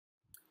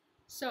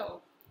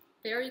So,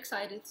 very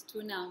excited to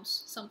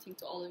announce something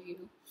to all of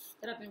you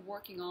that I've been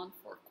working on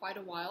for quite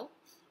a while.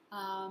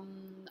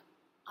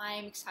 I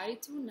am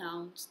excited to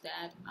announce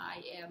that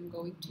I am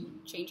going to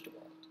change the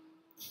world.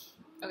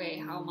 Okay,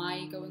 how am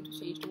I going to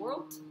change the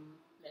world?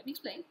 Let me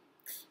explain.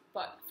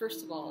 But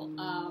first of all,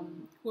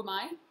 who am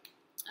I?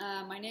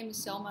 My name is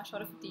Selma.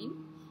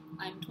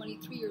 I'm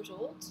 23 years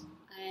old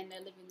and I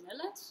live in the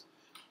Netherlands.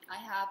 I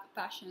have a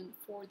passion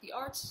for the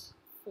arts,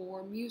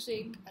 for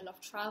music. I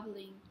love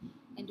traveling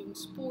and doing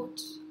sport,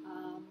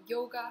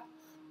 yoga,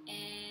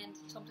 and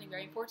something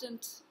very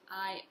important,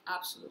 I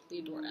absolutely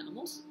adore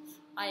animals.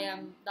 I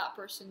am that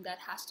person that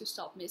has to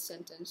stop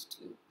mid-sentence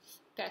to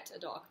pet a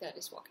dog that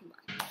is walking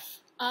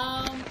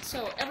by.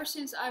 So ever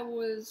since I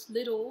was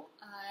little,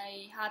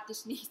 I had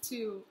this need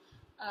to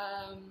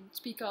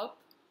speak up,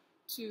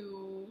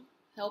 to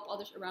help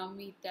others around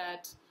me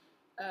that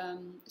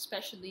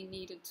especially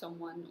needed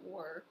someone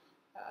or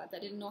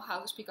that didn't know how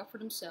to speak up for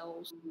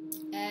themselves.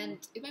 And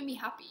it made me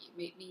happy. It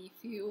made me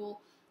feel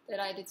that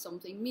I did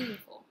something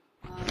meaningful.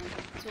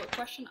 So a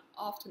question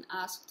often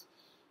asked,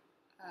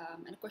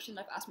 and a question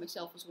that I've asked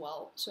myself as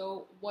well.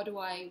 So what do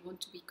I want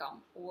to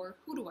become, or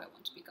who do I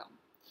want to become?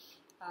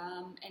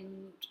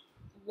 And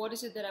what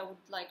is it that I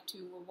would like to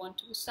or want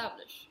to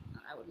establish?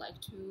 I would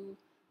like to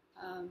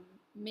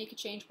make a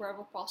change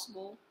wherever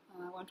possible.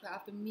 I want to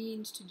have the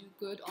means to do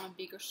good on a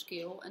bigger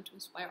scale and to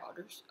inspire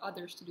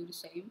others to do the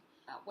same.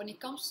 When it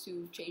comes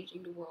to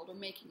changing the world or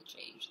making a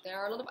change, there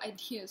are a lot of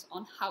ideas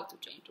on how to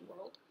change the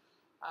world.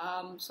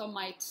 Some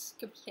might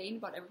complain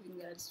about everything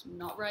that is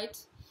not right,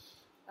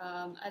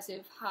 as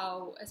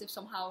if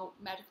somehow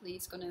magically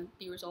it's gonna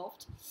be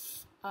resolved.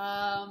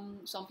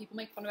 Some people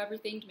make fun of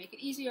everything to make it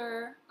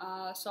easier.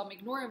 Some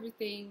ignore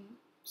everything.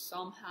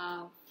 Some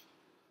have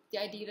the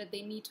idea that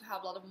they need to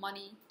have a lot of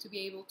money to be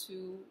able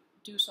to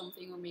do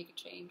something or make a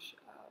change.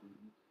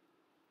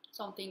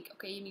 Some think,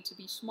 okay, you need to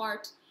be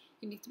smart,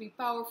 you need to be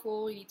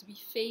powerful, you need to be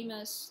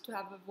famous to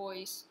have a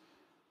voice.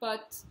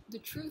 But the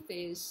truth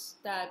is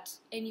that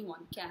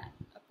anyone can,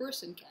 a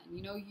person can,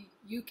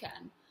 you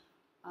can.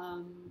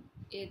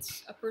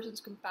 It's a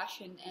person's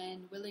compassion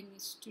and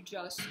willingness to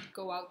just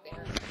go out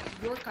there.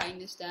 Your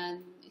kindness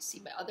then is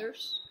seen by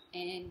others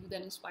and you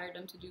then inspire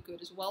them to do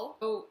good as well.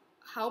 So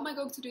how am I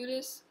going to do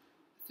this?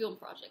 Film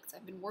project.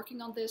 I've been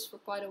working on this for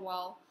quite a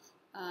while.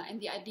 And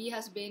the idea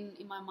has been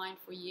in my mind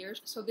for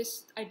years. So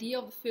this idea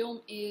of the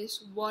film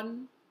is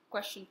one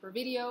question per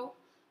video,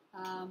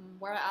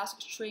 where I ask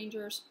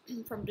strangers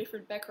from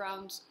different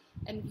backgrounds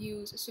and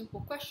views a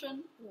simple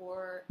question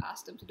or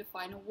ask them to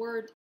define a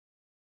word.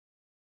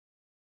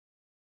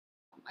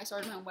 I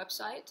started my own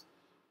website.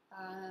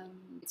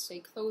 It's a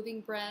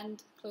clothing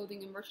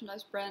and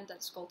merchandise brand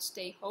that's called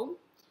Stay Home.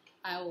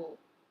 I will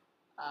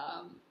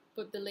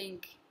put the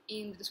link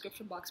in the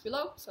description box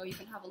below so you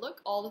can have a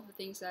look. All of the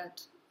things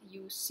that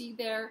you see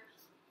there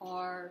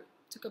are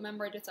to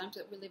commemorate the times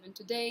that we live in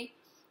today,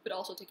 but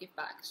also to give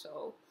back.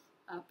 So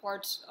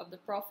parts of the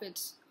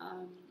profits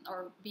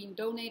are being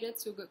donated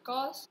to a good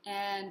cause,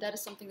 and that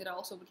is something that I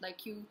also would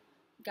like you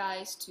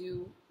guys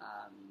to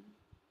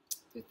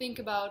think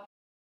about.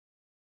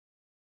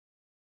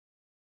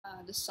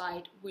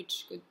 Decide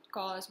which good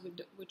cause,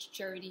 which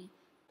charity.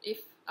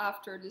 If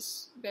after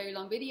this very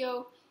long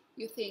video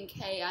you think,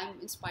 hey, I'm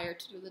inspired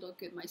to do a little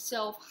good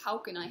myself, how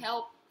can I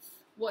help?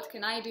 What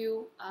can I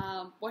do?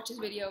 Watch this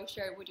video,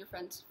 share it with your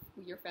friends,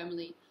 with your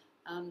family,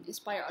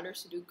 inspire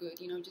others to do good.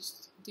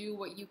 Just do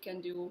what you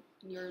can do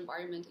in your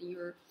environment.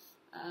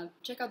 And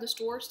check out the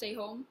store, Stay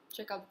Home.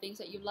 Check out the things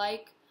that you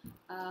like.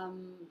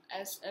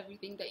 As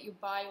everything that you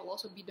buy will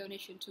also be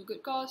donation to a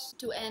good cause.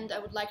 To end, I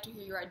would like to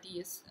hear your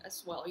ideas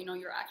as well.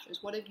 Your actions.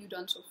 What have you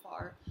done so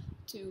far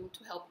to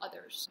help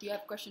others? Do you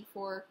have a question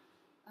for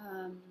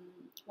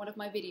one of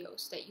my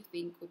videos that you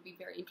think would be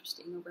very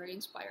interesting or very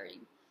inspiring?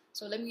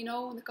 So let me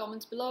know in the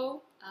comments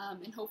below,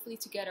 and hopefully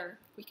together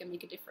we can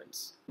make a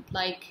difference.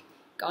 Like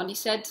Gandhi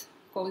said,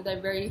 a quote that I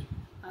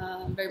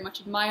very much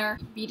admire: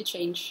 be the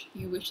change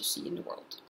you wish to see in the world.